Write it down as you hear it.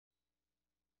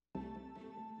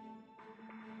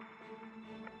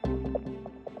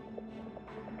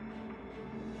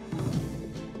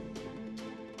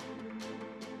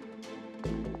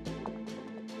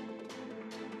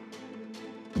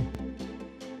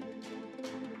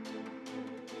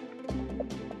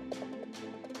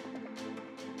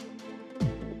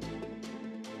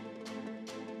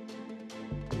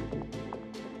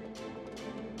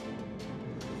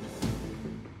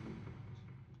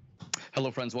Hello,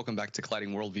 friends. Welcome back to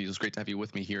Colliding Worldviews. It's great to have you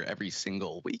with me here every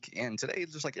single week. And today,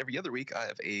 just like every other week, I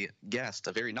have a guest,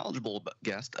 a very knowledgeable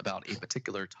guest about a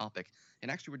particular topic.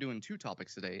 And actually, we're doing two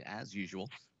topics today, as usual.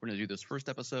 We're going to do this first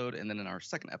episode, and then in our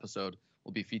second episode,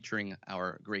 we'll be featuring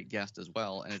our great guest as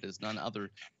well. And it is none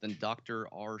other than Dr.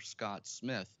 R. Scott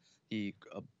Smith, a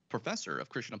professor of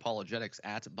Christian apologetics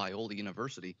at Biola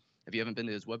University. If you haven't been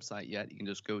to his website yet, you can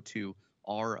just go to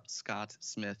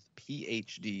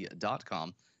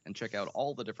rscottsmithphd.com and check out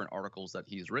all the different articles that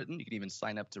he's written. You can even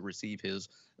sign up to receive his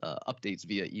updates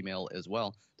via email as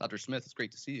well. Dr. Smith, it's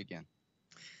great to see you again.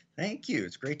 Thank you.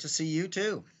 It's great to see you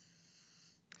too.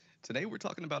 Today we're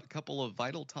talking about a couple of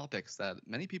vital topics that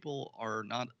many people are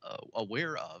not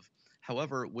aware of,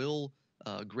 however, will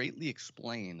greatly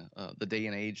explain the day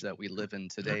and age that we live in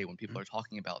today when people are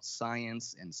talking about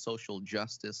science and social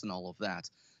justice and all of that.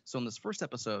 So in this first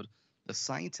episode, the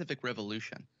scientific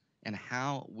revolution and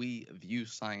how we view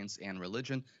science and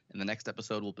religion. In the next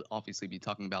episode, we'll obviously be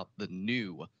talking about the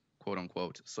new, quote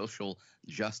unquote, social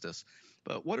justice.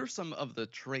 But what are some of the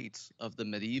traits of the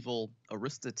medieval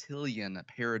Aristotelian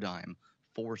paradigm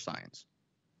for science?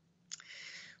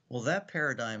 Well, that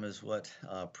paradigm is what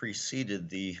preceded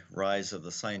the rise of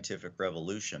the scientific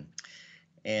revolution.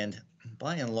 And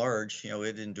by and large,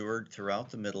 it endured throughout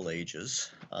the Middle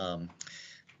Ages.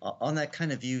 On that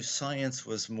kind of view, science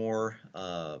was more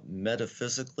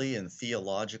metaphysically and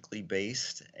theologically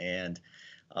based, and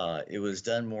it was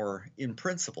done more in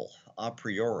principle, a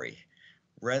priori,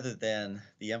 rather than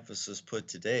the emphasis put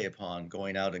today upon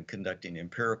going out and conducting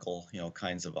empirical,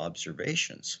 kinds of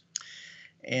observations.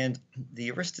 And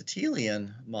the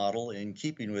Aristotelian model, in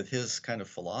keeping with his kind of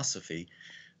philosophy,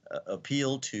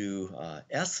 appealed to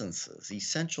essences,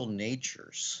 essential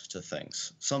natures to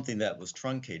things, something that was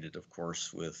truncated, of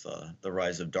course, with the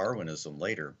rise of Darwinism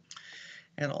later,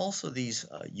 and also these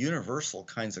universal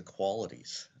kinds of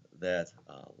qualities that,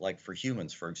 like for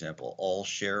humans, for example, all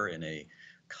share in a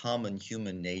common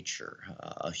human nature,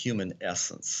 a human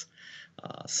essence.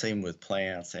 Same with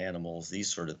plants, animals, these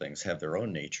sort of things have their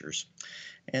own natures,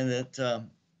 and that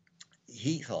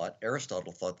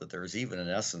Aristotle thought that there's even an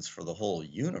essence for the whole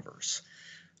universe.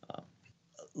 A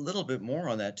little bit more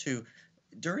on that too.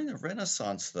 During the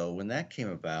Renaissance, though, when that came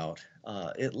about,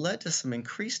 it led to some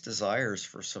increased desires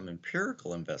for some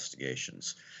empirical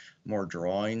investigations, more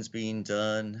drawings being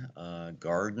done,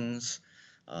 gardens,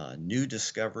 new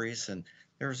discoveries, and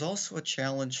there was also a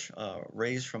challenge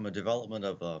raised from a development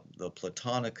of the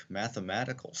Platonic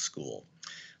mathematical school.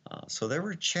 So there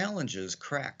were challenges,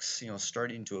 cracks,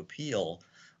 starting to appear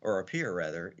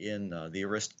rather, in the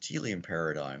Aristotelian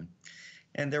paradigm.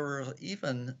 And there were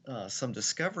even some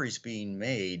discoveries being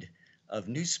made of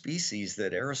new species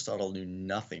that Aristotle knew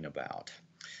nothing about.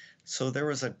 So there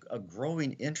was a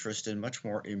growing interest in much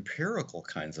more empirical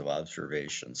kinds of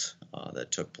observations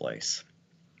that took place.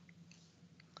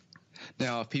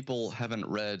 Now, if people haven't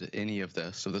read any of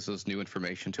this, so this is new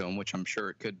information to them, which I'm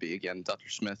sure it could be. Again, Dr.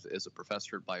 Smith is a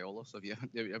professor at Biola, so if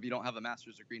you don't have a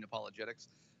master's degree in apologetics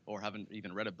or haven't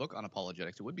even read a book on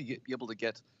apologetics, it would be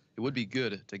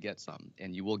good to get some,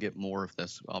 and you will get more of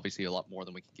this, obviously a lot more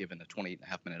than we can give in a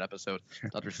 28.5-minute episode.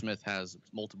 Dr. Smith has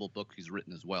multiple books he's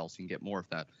written as well, so you can get more of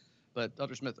that. But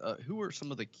Dr. Smith, who are some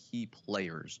of the key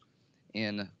players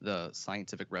in the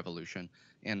scientific revolution,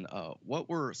 and what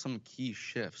were some key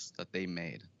shifts that they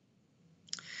made?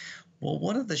 Well,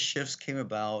 one of the shifts came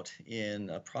about in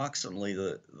approximately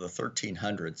the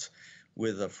 1300s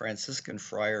with a Franciscan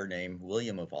friar named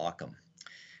William of Ockham.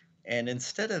 And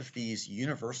instead of these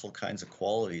universal kinds of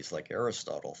qualities like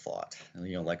Aristotle thought,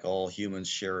 like all humans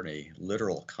share in a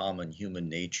literal common human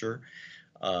nature,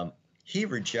 he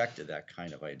rejected that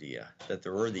kind of idea, that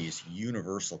there were these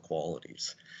universal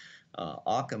qualities.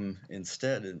 Ockham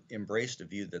instead embraced a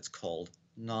view that's called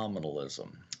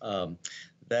nominalism.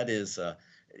 That is,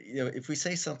 if we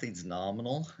say something's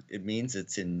nominal, it means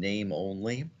it's in name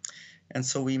only. And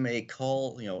so we may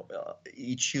call,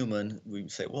 each human, we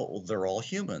say, well, they're all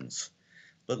humans.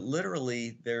 But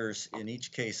literally, there's, in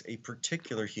each case, a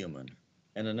particular human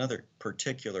and another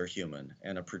particular human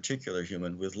and a particular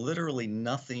human with literally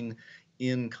nothing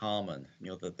in common,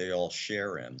 that they all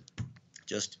share in.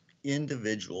 Just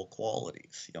individual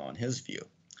qualities, in his view.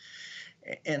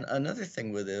 And another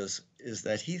thing with this is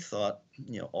that he thought,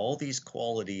 all these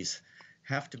qualities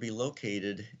have to be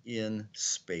located in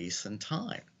space and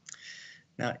time.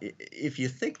 Now, if you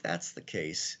think that's the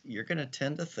case, you're going to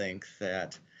tend to think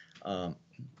that,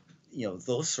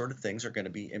 those sort of things are going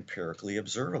to be empirically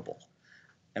observable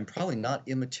and probably not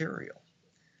immaterial.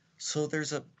 So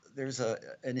there's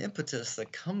an impetus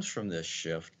that comes from this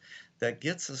shift that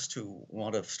gets us to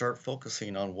want to start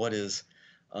focusing on what is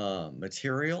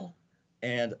material,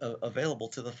 and available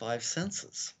to the five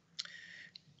senses.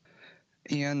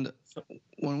 And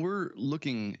when we're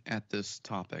looking at this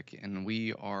topic and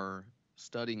we are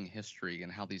studying history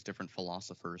and how these different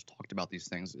philosophers talked about these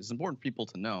things, it's important for people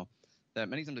to know that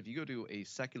many times if you go to a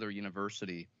secular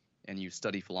university and you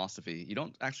study philosophy, you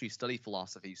don't actually study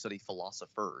philosophy, you study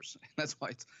philosophers. And that's why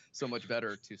it's so much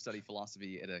better to study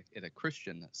philosophy at a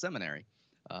Christian seminary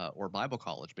or Bible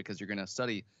college, because you're going to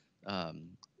study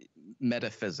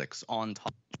metaphysics,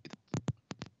 ontology,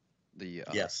 the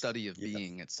Yes. study of Yes.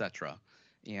 being, etc.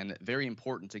 And very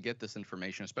important to get this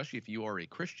information, especially if you are a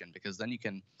Christian, because then you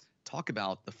can talk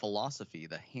about the philosophy,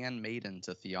 the handmaiden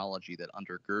to theology that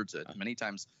undergirds it. Many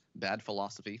times, bad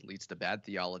philosophy leads to bad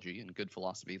theology, and good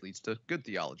philosophy leads to good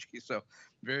theology. So,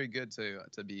 very good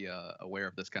to be aware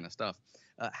of this kind of stuff.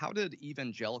 How did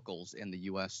evangelicals in the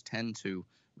U.S. tend to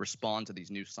respond to these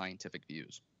new scientific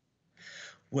views?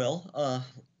 Well,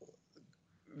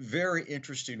 very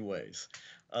interesting ways.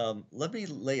 Let me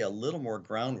lay a little more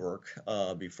groundwork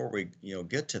before we,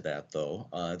 get to that, though.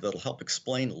 That'll help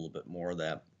explain a little bit more of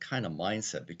that kind of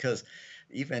mindset, because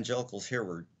evangelicals here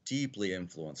were deeply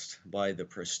influenced by the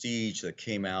prestige that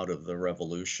came out of the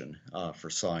revolution for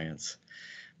science.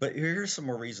 But here's some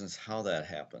more reasons how that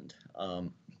happened.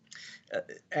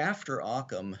 After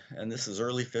Occam, and this is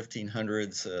early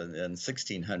 1500s and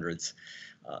 1600s,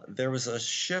 there was a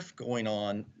shift going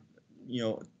on,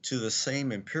 to the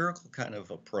same empirical kind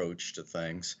of approach to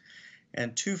things.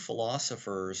 And two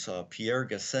philosophers, Pierre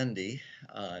Gassendi,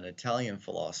 an Italian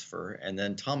philosopher, and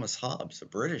then Thomas Hobbes, a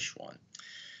British one,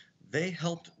 they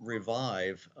helped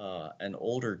revive an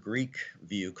older Greek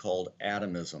view called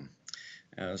atomism.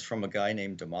 It was from a guy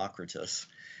named Democritus.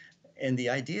 And the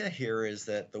idea here is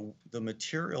that the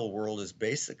material world is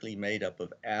basically made up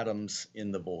of atoms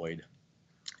in the void.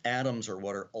 Atoms are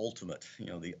what are ultimate,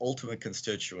 the ultimate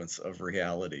constituents of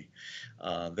reality.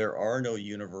 There are no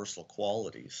universal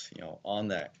qualities, on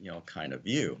that, kind of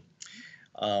view.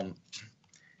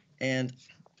 And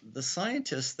the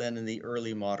scientists then in the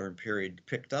early modern period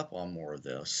picked up on more of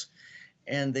this,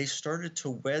 and they started to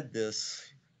wed this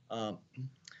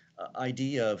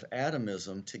idea of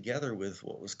atomism together with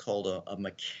what was called a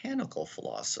mechanical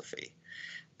philosophy.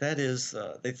 That is,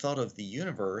 they thought of the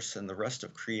universe and the rest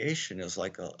of creation as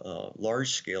like a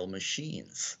large-scale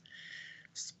machines.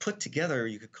 Put together,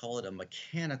 you could call it a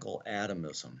mechanical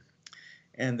atomism.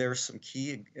 And there are some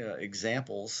key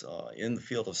examples in the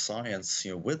field of science,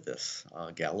 with this.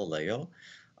 Galileo,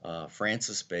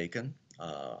 Francis Bacon,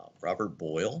 Robert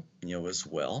Boyle, as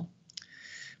well.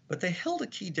 But they held a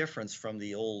key difference from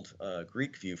the old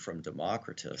Greek view from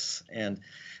Democritus. And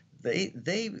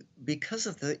they because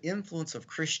of the influence of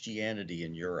Christianity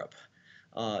in Europe,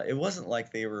 it wasn't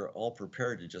like they were all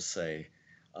prepared to just say,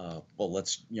 well,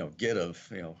 let's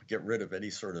get rid of any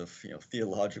sort of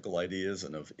theological ideas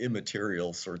and of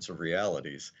immaterial sorts of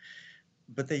realities.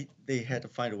 But they had to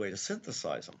find a way to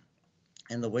synthesize them,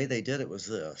 and the way they did it was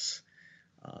this.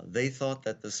 They thought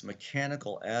that this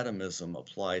mechanical atomism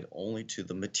applied only to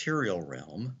the material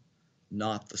realm,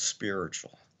 not the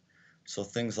spiritual. So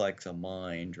things like the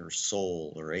mind or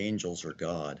soul or angels or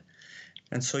God.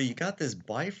 And so you got this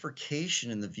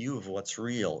bifurcation in the view of what's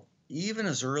real, even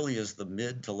as early as the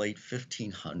mid to late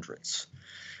 1500s.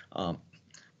 So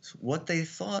what they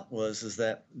thought is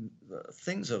that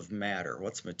things of matter,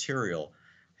 what's material,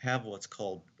 have what's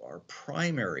called our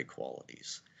primary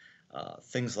qualities.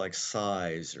 Things like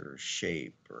size or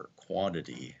shape or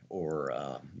quantity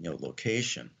or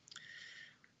location.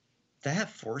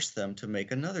 That forced them to make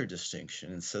another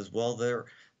distinction and says, well, there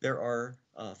are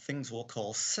things we'll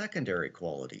call secondary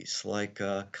qualities like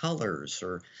colors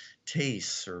or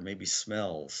tastes or maybe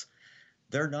smells.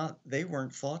 They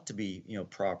weren't thought to be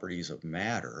properties of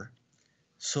matter.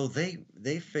 So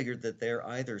they figured that they're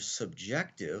either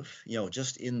subjective,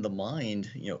 just in the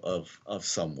mind, of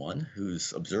someone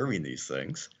who's observing these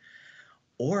things,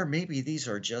 or maybe these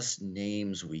are just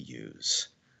names we use,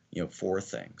 for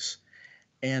things.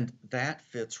 And that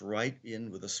fits right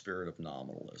in with the spirit of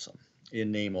nominalism,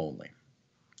 in name only.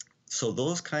 So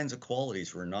those kinds of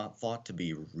qualities were not thought to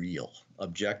be real,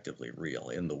 objectively real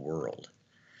in the world.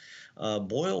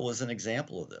 Boyle was an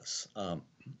example of this.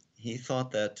 He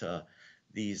thought that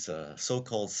these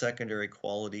so-called secondary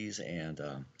qualities and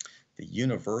the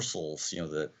universals,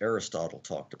 that Aristotle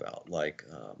talked about, like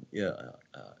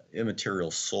immaterial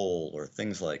soul, or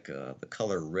things like the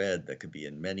color red that could be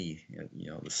in many,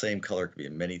 the same color could be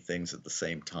in many things at the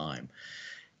same time.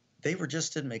 They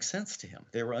just didn't make sense to him.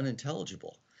 They were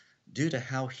unintelligible due to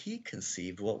how he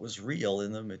conceived what was real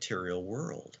in the material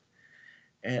world.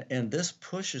 And this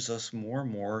pushes us more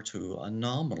and more to a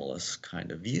nominalist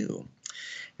kind of view.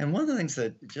 And one of the things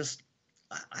that just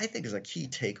I think is a key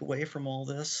takeaway from all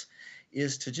this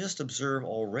is to just observe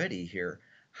already here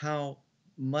how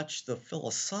much the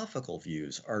philosophical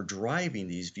views are driving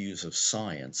these views of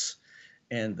science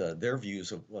and their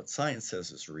views of what science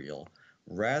says is real,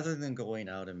 rather than going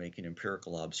out and making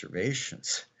empirical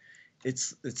observations.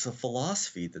 It's a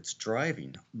philosophy that's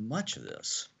driving much of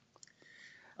this.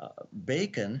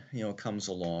 Bacon, comes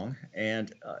along,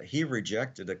 and he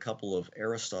rejected a couple of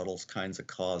Aristotle's kinds of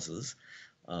causes.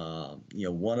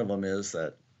 One of them is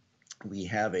that we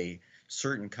have a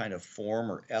certain kind of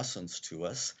form or essence to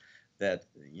us that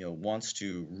wants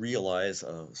to realize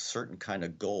a certain kind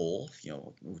of goal,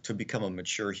 to become a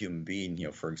mature human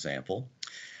being, for example.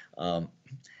 Um,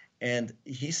 and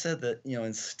he said that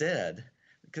instead,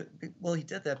 well, he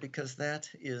did that because that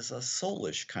is a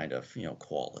soulish kind of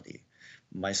quality.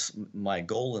 My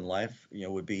goal in life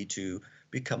would be to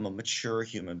become a mature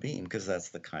human being because that's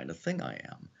the kind of thing I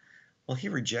am. Well, he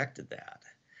rejected that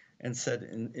and said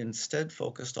instead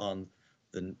focused on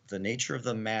the nature of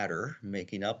the matter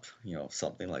making up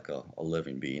something like a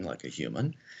living being, like a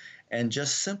human, and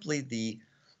just simply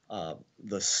uh,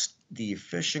 the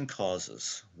efficient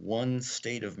causes, one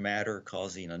state of matter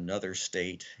causing another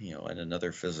state, and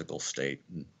another physical state,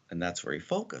 and that's where he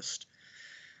focused.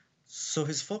 So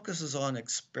his focus is on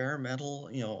experimental,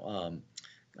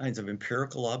 kinds of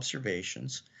empirical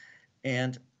observations,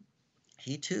 and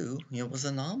he too, was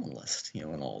a nominalist,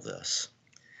 in all this.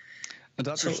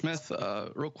 Dr. So Smith,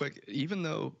 real quick, even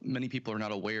though many people are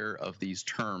not aware of these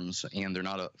terms and they're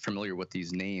not familiar with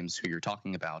these names who you're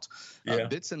talking about, yeah.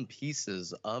 bits and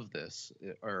pieces of this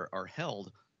are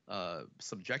held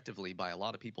subjectively by a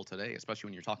lot of people today, especially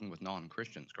when you're talking with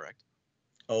non-Christians, correct?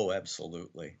 Oh,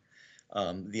 absolutely.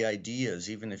 The idea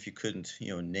is even if you couldn't,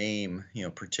 name,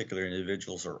 particular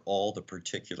individuals or all the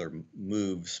particular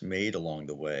moves made along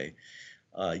the way,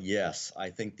 yes, I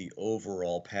think the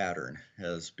overall pattern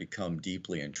has become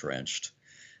deeply entrenched,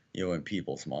 in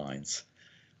people's minds.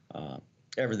 Uh,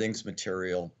 Everything's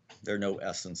material. There are no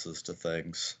essences to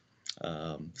things.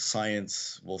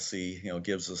 Science, we'll see,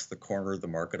 gives us the corner of the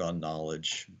market on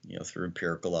knowledge, through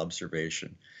empirical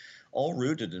observation, all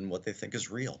rooted in what they think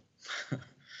is real.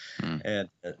 Mm.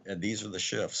 And these are the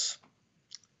shifts.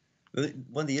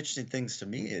 One of the interesting things to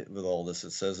me with all this,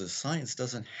 it says, is science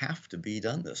doesn't have to be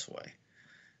done this way,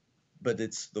 but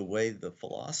it's the way the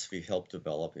philosophy helped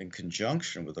develop in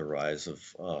conjunction with the rise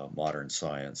of modern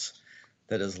science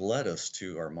that has led us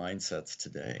to our mindsets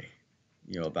today,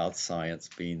 about science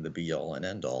being the be all and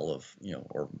end all of,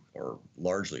 or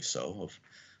largely so,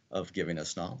 of giving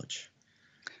us knowledge.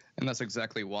 And that's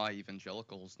exactly why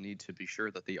evangelicals need to be sure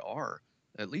that they are,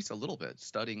 at least a little bit,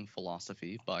 studying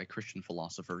philosophy by Christian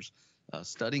philosophers,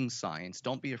 studying science.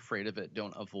 Don't be afraid of it.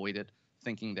 Don't avoid it,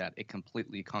 thinking that it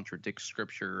completely contradicts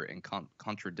Scripture and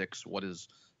contradicts what is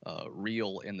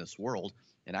real in this world.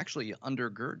 It actually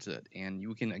undergirds it. And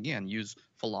you can, again, use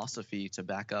philosophy to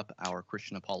back up our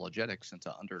Christian apologetics and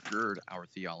to undergird our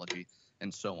theology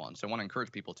and so on. So I want to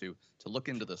encourage people to look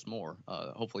into this more.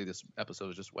 Hopefully, this episode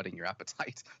is just whetting your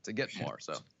appetite to get more.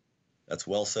 So that's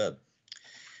well said.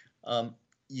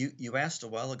 You asked a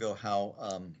while ago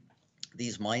how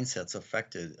these mindsets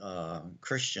affected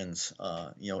Christians,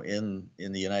 in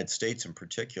the United States in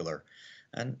particular,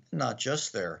 and not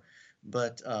just there,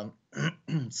 but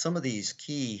some of these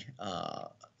key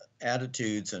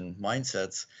attitudes and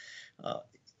mindsets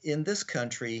in this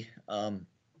country.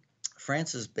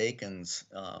 Francis Bacon's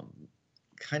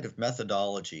kind of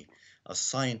methodology, a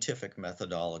scientific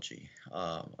methodology,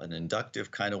 an inductive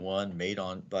kind of one made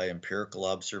by empirical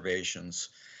observations.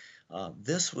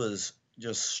 This was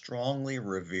just strongly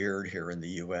revered here in the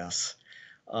U.S.,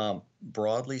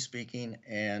 broadly speaking,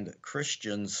 and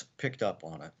Christians picked up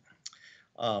on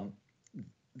it.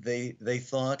 They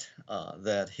thought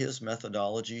that his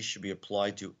methodology should be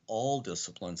applied to all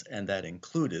disciplines, and that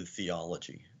included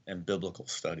theology and biblical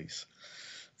studies.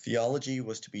 Theology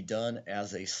was to be done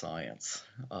as a science,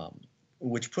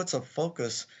 which puts a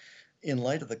focus, in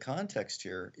light of the context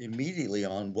here, immediately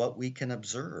on what we can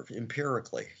observe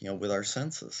empirically, with our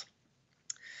senses.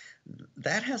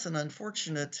 That has an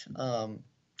unfortunate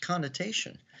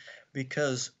connotation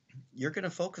because you're going to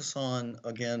focus on,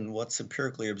 again, what's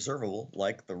empirically observable,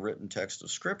 like the written text of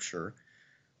Scripture,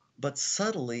 but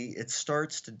subtly it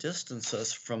starts to distance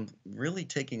us from really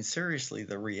taking seriously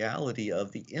the reality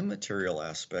of the immaterial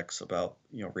aspects about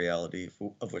reality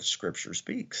of which Scripture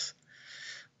speaks.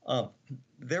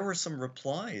 There were some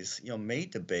replies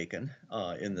made to Bacon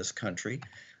in this country,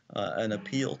 an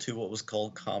appeal to what was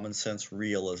called common sense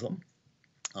realism,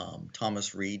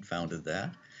 Thomas Reed founded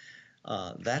that.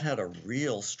 That had a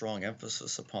real strong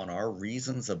emphasis upon our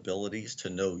reason's abilities to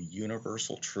know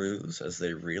universal truths as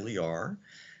they really are,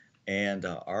 and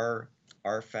our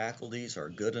faculties are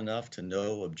good enough to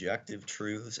know objective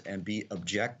truths and be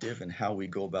objective in how we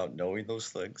go about knowing those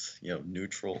things,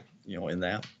 neutral, in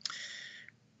that.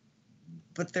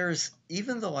 But there's,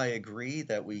 even though I agree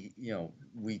that we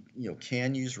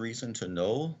can use reason to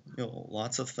know,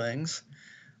 lots of things,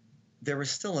 there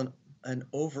is still an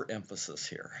overemphasis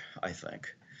here, I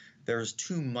think. There's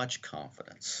too much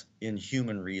confidence in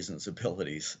human reason's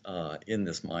abilities in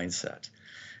this mindset.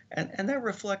 And that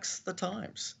reflects the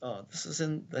times. This is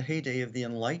in the heyday of the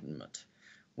Enlightenment,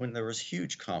 when there was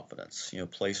huge confidence,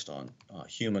 placed on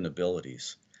human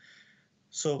abilities.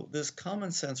 So this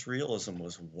common sense realism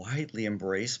was widely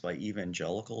embraced by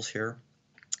evangelicals here.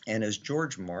 And as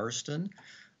George Marsden,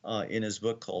 in his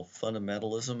book called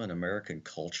Fundamentalism in American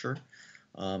Culture,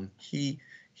 he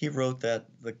wrote that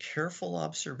the careful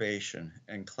observation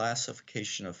and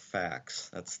classification of facts,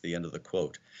 that's the end of the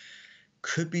quote,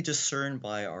 could be discerned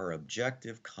by our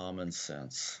objective common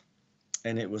sense.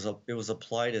 And it was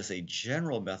applied as a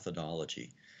general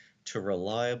methodology to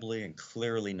reliably and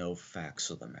clearly know facts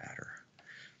of the matter.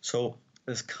 So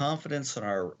this confidence in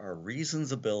our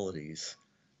reason's abilities,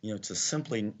 to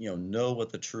simply, know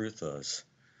what the truth is.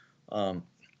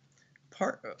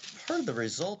 Part of the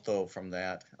result, though, from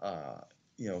that,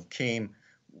 came,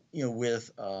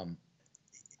 with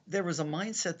there was a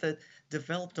mindset that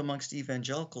developed amongst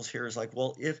evangelicals here is like,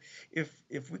 well, if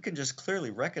we can just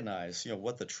clearly recognize,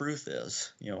 what the truth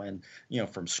is, and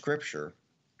from Scripture,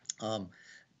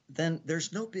 then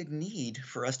there's no big need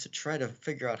for us to try to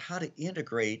figure out how to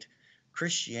integrate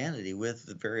Christianity with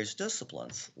the various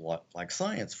disciplines, like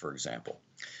science, for example.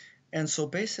 And so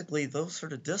basically those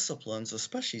sort of disciplines,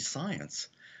 especially science,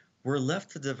 were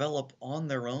left to develop on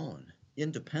their own,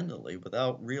 independently,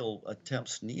 without real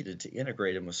attempts needed to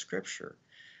integrate them with Scripture,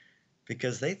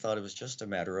 because they thought it was just a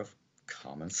matter of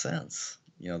common sense,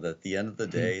 that at the end of the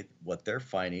day, what their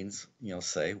findings,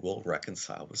 say will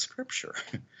reconcile with Scripture.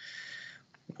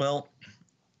 Well,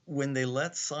 when they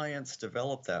let science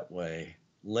develop that way,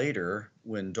 later,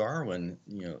 when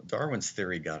Darwin's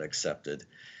theory got accepted,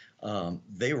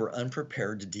 they were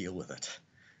unprepared to deal with it,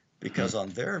 because on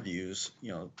their views,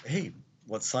 hey,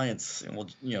 what science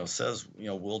says,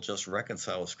 we'll just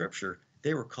reconcile with Scripture,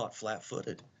 they were caught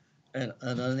flat-footed and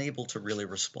unable to really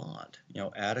respond,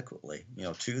 adequately,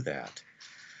 to that.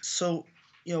 So,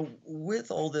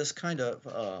 with all this kind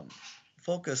of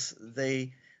focus,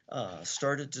 they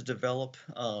started to develop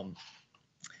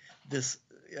this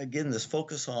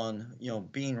focus on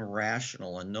being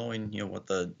rational and knowing what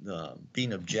the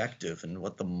being objective and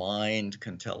what the mind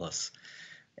can tell us.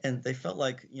 And they felt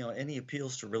like any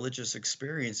appeals to religious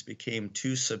experience became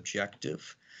too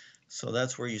subjective. So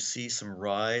that's where you see some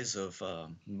rise of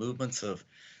movements of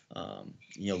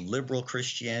liberal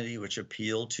Christianity, which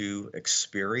appeal to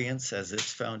experience as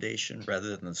its foundation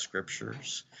rather than the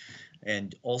Scriptures.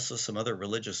 And also some other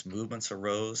religious movements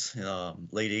arose,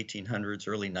 late 1800s,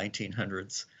 early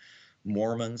 1900s,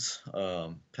 Mormons,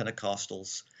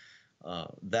 Pentecostals.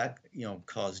 That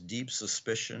caused deep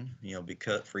suspicion,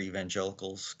 because for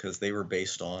evangelicals, because they were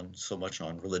based on so much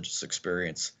on religious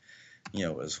experience,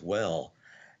 as well.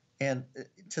 And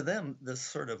to them, this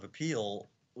sort of appeal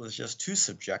was just too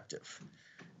subjective.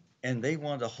 And they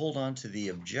wanted to hold on to the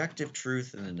objective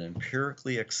truth in an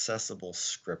empirically accessible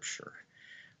Scripture.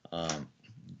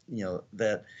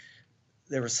 That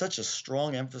there was such a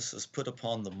strong emphasis put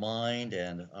upon the mind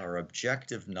and our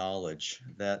objective knowledge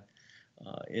that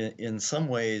in some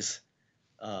ways,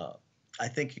 I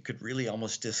think you could really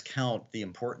almost discount the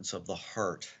importance of the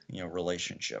heart,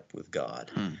 relationship with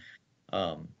God.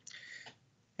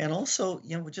 And also,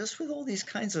 just with all these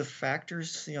kinds of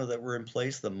factors, that were in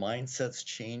place, the mindset's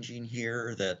changing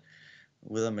here, that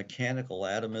with a mechanical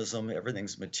atomism,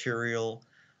 everything's material.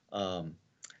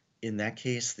 In that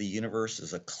case, the universe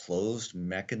is a closed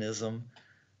mechanism.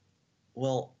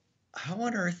 Well, how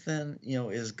on earth then,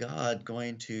 is God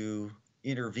going to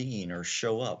intervene or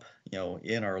show up,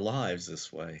 in our lives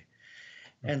this way?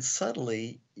 And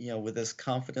subtly, with this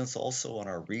confidence also on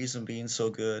our reason being so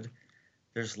good,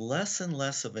 there's less and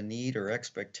less of a need or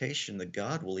expectation that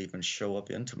God will even show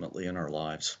up intimately in our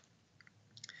lives.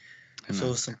 Amen.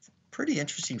 So some pretty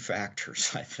interesting factors,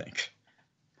 I think.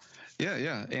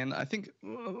 Yeah. And I think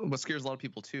what scares a lot of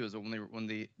people too is when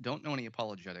they don't know any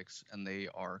apologetics and they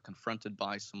are confronted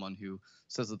by someone who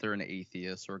says that they're an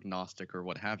atheist or agnostic or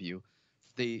what have you,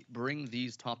 they bring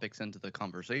these topics into the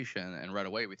conversation, and right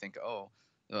away we think,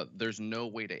 there's no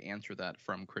way to answer that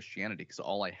from Christianity because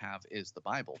all I have is the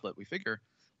Bible. But we figure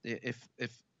if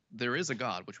there is a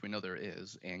God, which we know there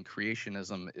is, and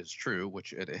creationism is true,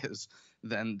 which it is,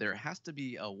 then there has to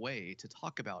be a way to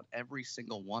talk about every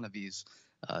single one of these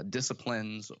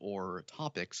disciplines or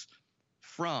topics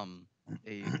from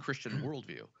a Christian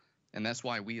worldview. And that's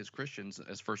why we as Christians,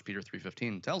 as 1 Peter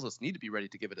 3:15 tells us, need to be ready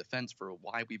to give a defense for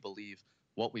why we believe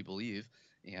what we believe,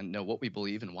 and know what we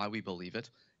believe and why we believe it.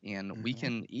 And we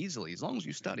can easily, as long as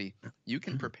you study, you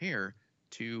can prepare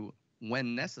to,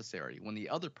 when necessary, when the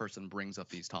other person brings up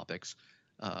these topics,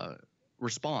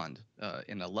 respond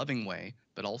in a loving way,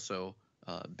 but also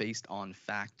based on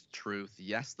fact, truth,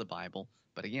 yes, the Bible.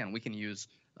 But again, we can use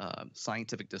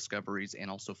scientific discoveries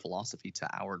and also philosophy to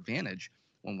our advantage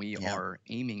when we are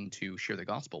aiming to share the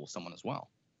gospel with someone as well.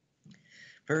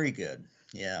 Very good.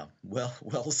 Yeah.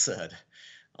 Well said.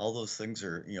 All those things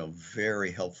are,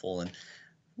 very helpful. And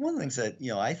one of the things that,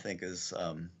 I think is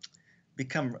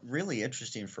become really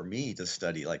interesting for me to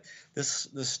study, like this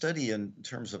study in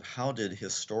terms of how did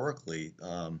historically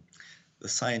the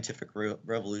scientific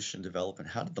revolution develop, and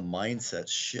how did the mindset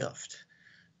shift,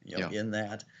 in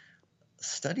that.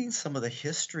 Studying some of the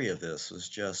history of this was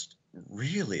just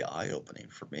really eye-opening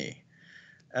for me,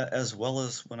 as well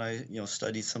as when I,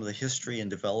 studied some of the history and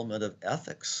development of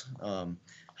ethics,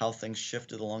 how things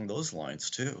shifted along those lines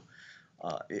too.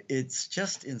 It's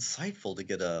just insightful to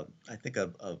get I think,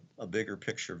 a bigger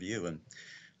picture view. And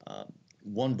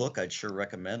one book I'd sure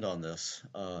recommend on this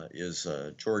is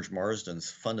George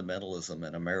Marsden's Fundamentalism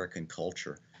and American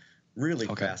Culture. Really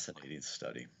fascinating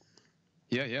study.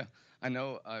 Yeah.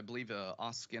 I believe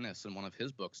Os Guinness in one of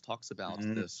his books talks about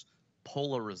this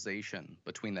polarization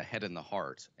between the head and the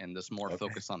heart, and this more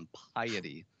focus on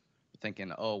piety,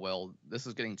 thinking, oh, well, this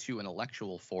is getting too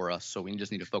intellectual for us, so we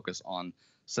just need to focus on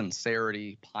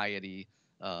sincerity, piety,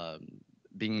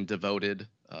 being devoted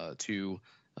to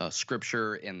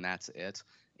Scripture, and that's it.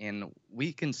 And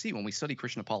we can see when we study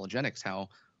Christian apologetics how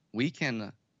we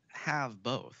can have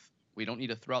both. We don't need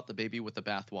to throw out the baby with the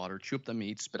bathwater, chew up the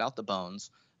meat, spit out the bones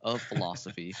of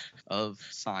philosophy, of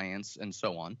science, and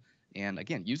so on. And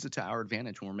again, use it to our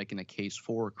advantage when we're making a case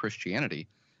for Christianity.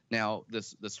 Now,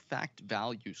 this fact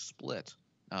value split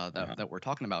that we're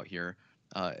talking about here,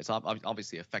 it's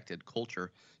obviously affected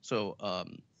culture. So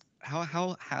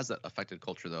how has that affected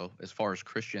culture, though, as far as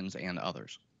Christians and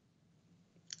others?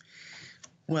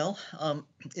 Well,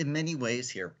 in many ways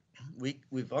here.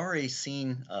 We've already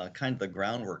seen kind of the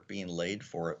groundwork being laid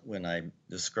for it when I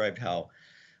described how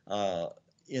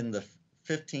in the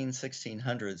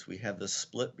 1600s we have this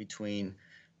split between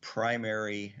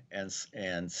primary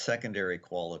and secondary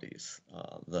qualities,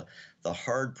 the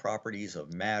hard properties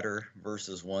of matter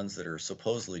versus ones that are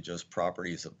supposedly just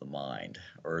properties of the mind,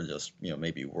 or just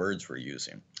maybe words we're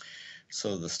using.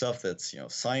 So the stuff that's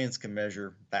science can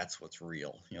measure, that's what's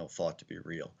real, thought to be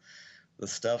real. The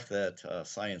stuff that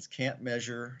science can't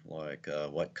measure, like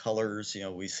what colors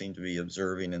we seem to be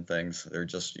observing and things, they're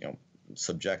just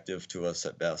subjective to us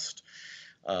at best.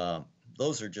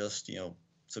 Those are just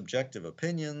subjective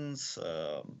opinions,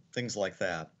 things like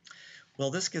that.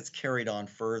 Well, this gets carried on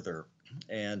further,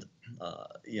 and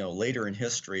later in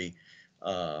history,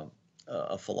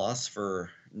 a philosopher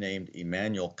named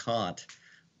Immanuel Kant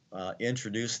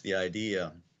introduced the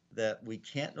idea that we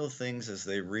can't know things as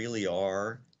they really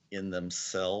are in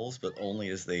themselves, but only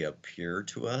as they appear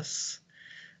to us.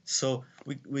 So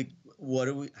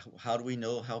how do we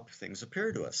know how things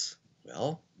appear to us?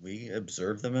 Well, we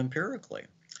observe them empirically.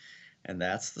 And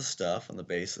that's the stuff on the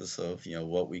basis of,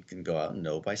 what we can go out and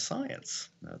know by science.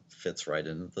 That fits right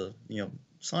into the,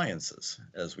 sciences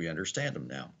as we understand them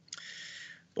now.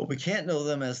 But we can't know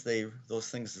them as those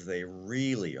things as they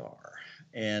really are.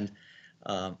 And,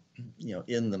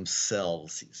 in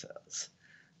themselves, he says.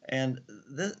 And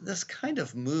this kind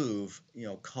of move,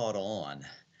 caught on.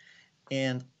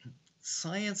 And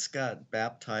science got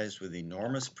baptized with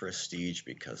enormous prestige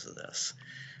because of this.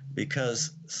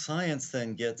 Because science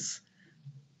then gets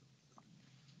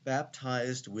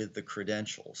baptized with the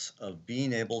credentials of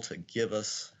being able to give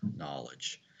us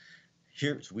knowledge.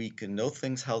 We can know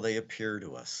things how they appear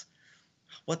to us.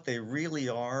 What they really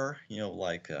are,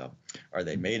 like, are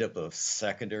they made up of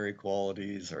secondary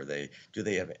qualities? Do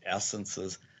they have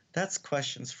essences? That's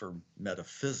questions for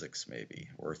metaphysics, maybe,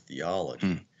 or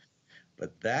theology.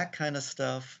 But that kind of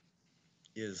stuff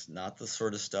is not the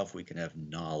sort of stuff we can have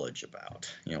knowledge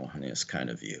about, in this kind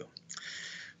of view.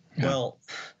 Yeah. Well,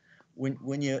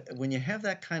 when you have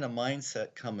that kind of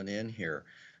mindset coming in here,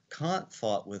 Kant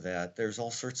thought with that there's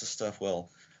all sorts of stuff.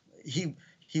 Well, he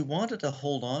wanted to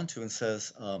hold on to,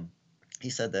 and he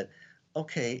said that,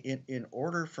 okay, in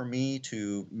order for me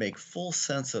to make full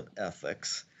sense of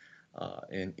ethics,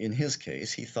 in his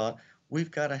case, he thought, We've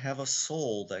got to have a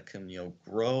soul that can,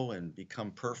 grow and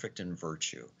become perfect in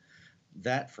virtue.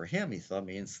 That for him, he thought,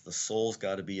 means the soul's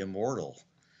got to be immortal.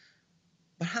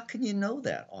 But how can you know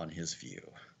that on his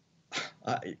view?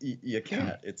 You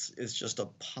can't. It's just a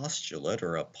postulate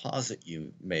or a posit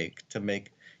you make to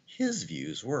make his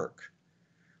views work.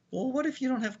 Well, what if you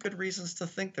don't have good reasons to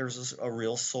think there's a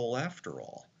real soul after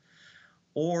all?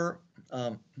 Or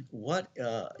what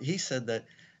he said that,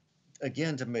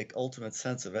 again, to make ultimate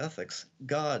sense of ethics,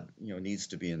 God, needs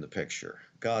to be in the picture.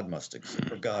 God must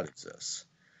exist, or God exists.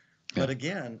 Yeah. But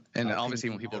again, and obviously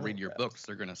when people read your books,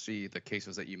 they're going to see the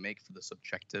cases that you make for the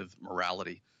subjective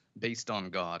morality based on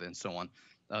God and so on.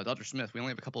 Dr. Smith, we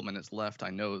only have a couple of minutes left.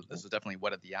 I know this has definitely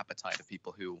whetted the appetite of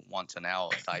people who want to now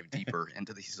dive deeper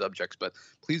into these subjects, but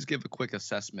please give a quick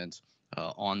assessment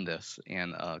on this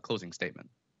and closing statement.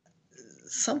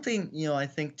 Something, I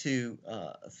think to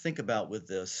think about with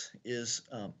this is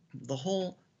the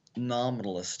whole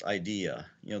nominalist idea,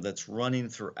 that's running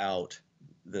throughout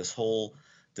this whole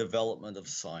development of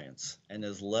science and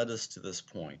has led us to this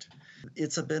point.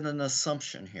 It's a bit an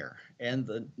assumption here, and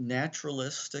the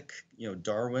naturalistic,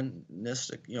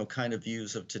 Darwinistic, kind of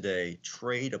views of today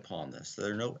trade upon this.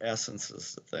 There are no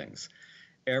essences to things.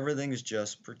 Everything is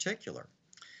just particular.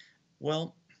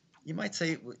 Well, you might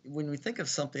say, when we think of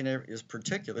something as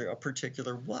particular, a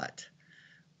particular what?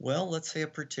 Well, let's say a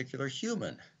particular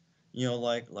human,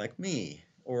 like me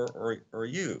or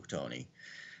you, Tony.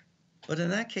 But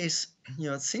in that case,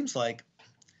 it seems like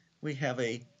we have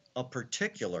a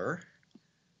particular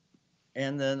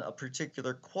and then a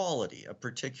particular quality, a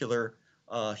particular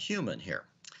human here.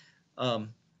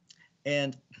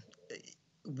 And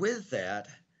with that,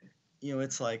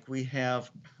 it's like we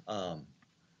have a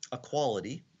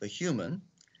quality, the human,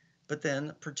 but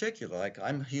then particular, like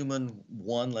I'm human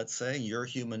 1, let's say, you're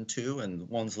human 2, and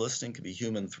one's listening could be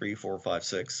human 3, 4, 5,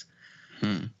 6.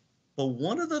 But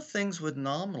one of the things with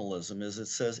nominalism is it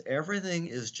says everything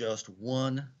is just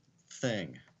one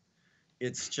thing.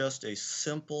 It's just a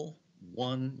simple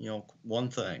one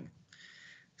thing.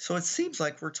 So it seems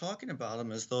like we're talking about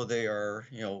them as though they are,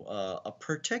 a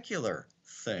particular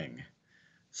thing.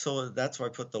 So that's why I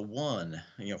put the one,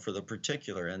 for the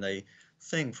particular, and a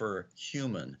thing for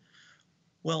human.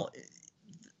 Well,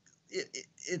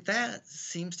 that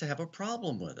seems to have a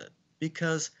problem with it,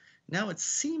 because now it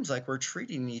seems like we're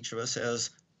treating each of us as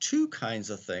two kinds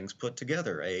of things put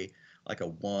together, like a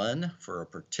one for a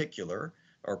particular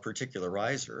or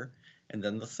particularizer, and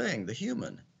then the thing, the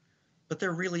human. But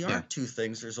there really aren't two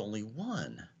things, there's only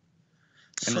one.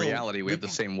 In reality, we have the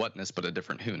same whatness, but a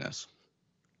different who-ness.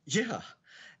 Yeah,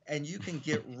 and you can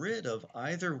get rid of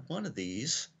either one of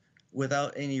these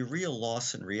without any real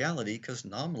loss in reality, because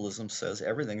nominalism says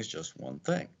everything is just one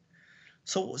thing.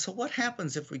 So what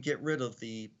happens if we get rid of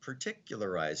the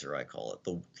particularizer, I call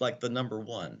it, like the number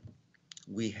one?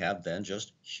 We have then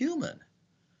just human.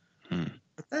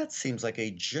 But that seems like a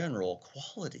general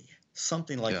quality,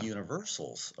 something like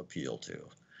universals appeal to.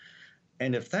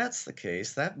 And if that's the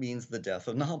case, that means the death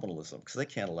of nominalism, because they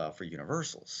can't allow for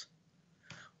universals.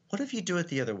 What if you do it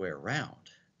the other way around,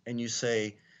 and you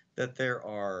say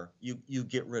that you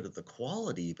get rid of the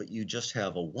quality, but you just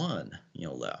have a one,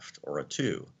 left, or a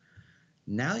two?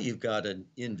 Now you've got an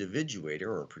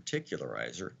individuator or a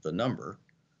particularizer, the number,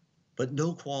 but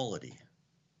no quality.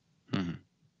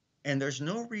 And there's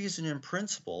no reason in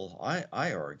principle,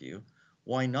 I argue,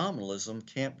 why nominalism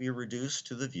can't be reduced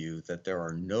to the view that there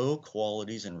are no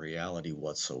qualities in reality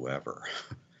whatsoever.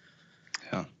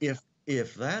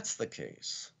 If that's the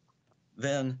case,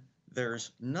 then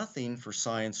there's nothing for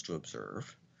science to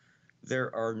observe.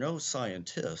 There are no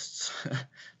scientists.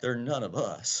 There are none of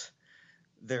us.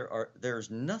 There's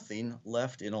nothing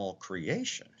left in all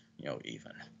creation,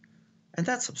 even. And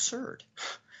that's absurd.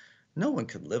 No one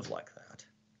could live like that.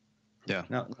 Yeah.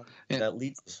 Now, that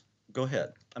leads us. Go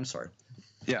ahead. I'm sorry.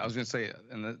 Yeah, I was going to say,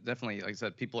 and definitely, like I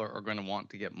said, people are going to want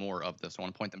to get more of this. I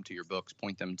want to point them to your books,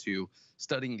 point them to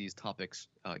studying these topics.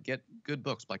 Get good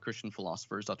books by Christian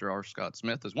philosophers. Dr. R. Scott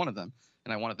Smith is one of them.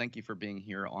 And I want to thank you for being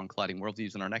here on Colliding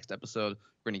Worldviews. In our next episode,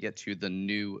 we're going to get to the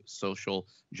new social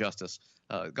justice.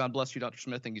 God bless you, Dr.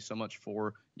 Smith. Thank you so much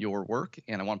for your work.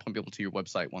 And I want to point people to your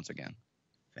website once again.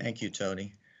 Thank you,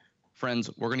 Tony. Friends,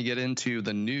 we're going to get into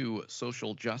the new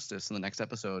social justice in the next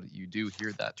episode. You do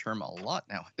hear that term a lot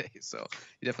nowadays, so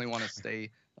you definitely want to stay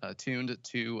tuned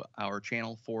to our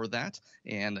channel for that.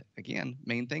 And again,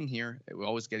 main thing here, we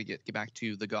always got to get back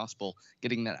to the gospel,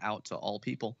 getting that out to all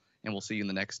people. And we'll see you in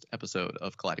the next episode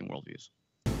of Colliding Worldviews.